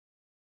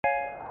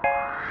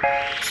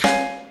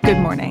Good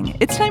morning.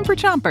 It's time for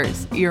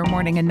Chompers, your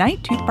morning and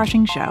night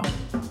toothbrushing show.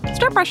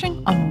 Start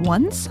brushing on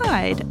one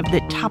side of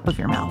the top of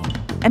your mouth,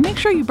 and make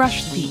sure you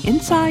brush the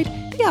inside,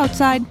 the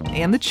outside,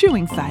 and the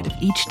chewing side of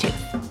each tooth.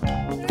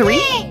 3,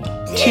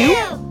 2,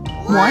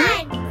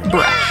 1,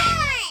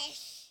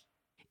 brush.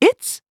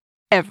 It's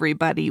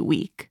Everybody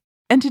Week,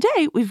 and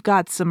today we've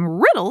got some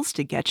riddles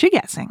to get you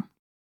guessing.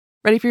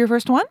 Ready for your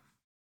first one?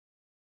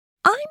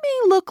 I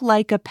may look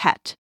like a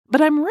pet, but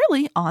I'm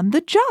really on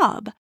the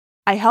job.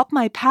 I help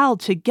my pal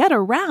to get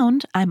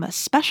around. I'm a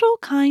special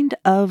kind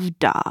of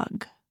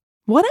dog.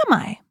 What am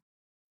I?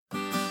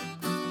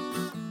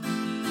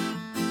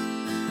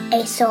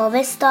 A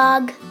service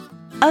dog.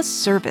 A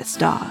service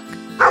dog.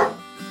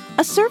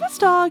 A service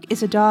dog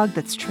is a dog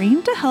that's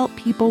trained to help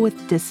people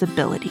with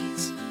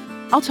disabilities.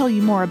 I'll tell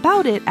you more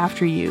about it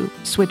after you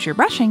switch your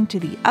brushing to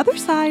the other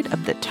side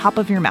of the top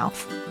of your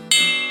mouth.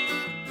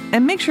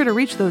 And make sure to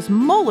reach those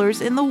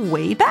molars in the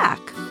way back.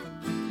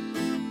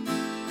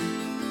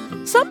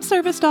 Some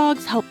service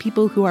dogs help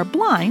people who are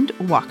blind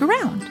walk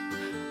around.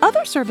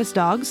 Other service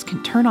dogs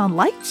can turn on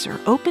lights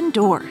or open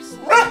doors.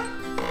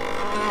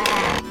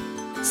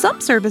 Some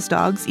service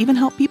dogs even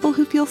help people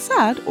who feel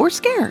sad or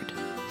scared.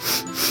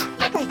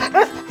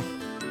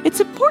 It's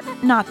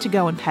important not to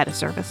go and pet a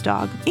service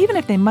dog, even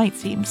if they might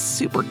seem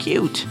super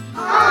cute.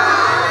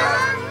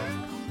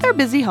 They're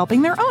busy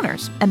helping their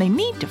owners, and they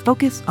need to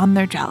focus on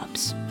their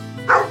jobs.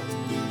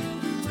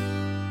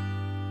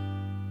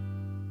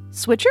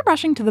 Switch your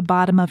brushing to the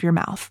bottom of your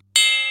mouth.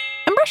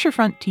 And brush your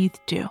front teeth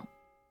too.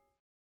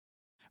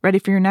 Ready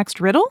for your next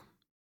riddle?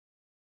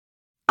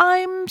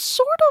 I'm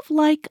sort of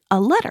like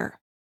a letter,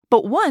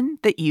 but one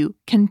that you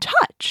can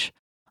touch.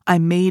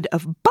 I'm made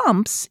of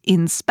bumps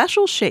in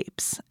special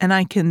shapes, and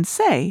I can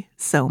say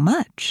so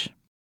much.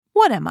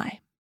 What am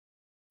I?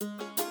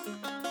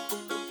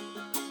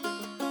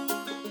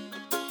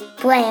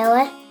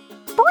 Braille.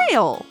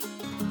 Braille!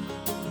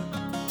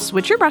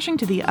 Switch your brushing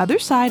to the other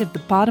side of the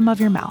bottom of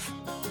your mouth.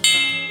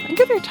 And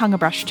give your tongue a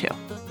brush too.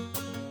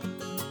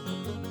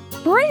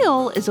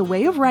 Braille is a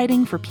way of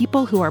writing for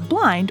people who are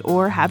blind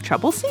or have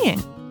trouble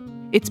seeing.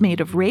 It's made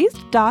of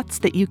raised dots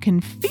that you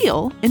can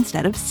feel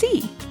instead of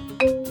see.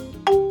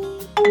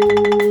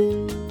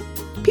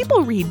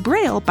 People read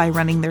Braille by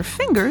running their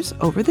fingers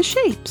over the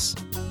shapes.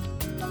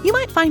 You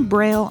might find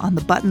Braille on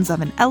the buttons of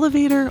an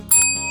elevator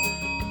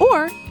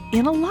or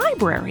in a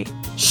library.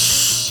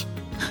 Shh!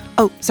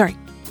 Oh, sorry.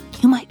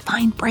 You might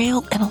find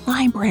Braille in a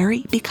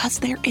library because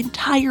they're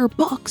entire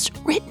books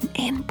written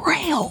in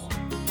Braille.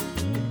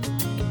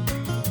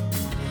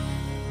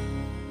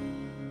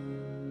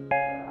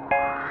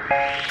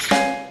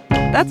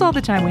 That's all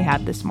the time we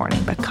have this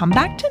morning, but come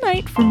back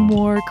tonight for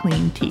more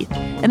clean teeth.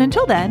 And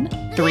until then,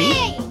 3,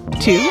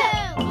 2,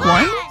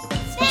 1,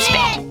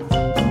 spit!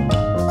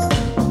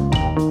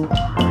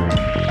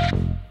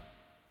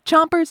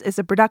 Chompers is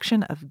a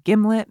production of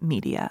Gimlet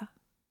Media.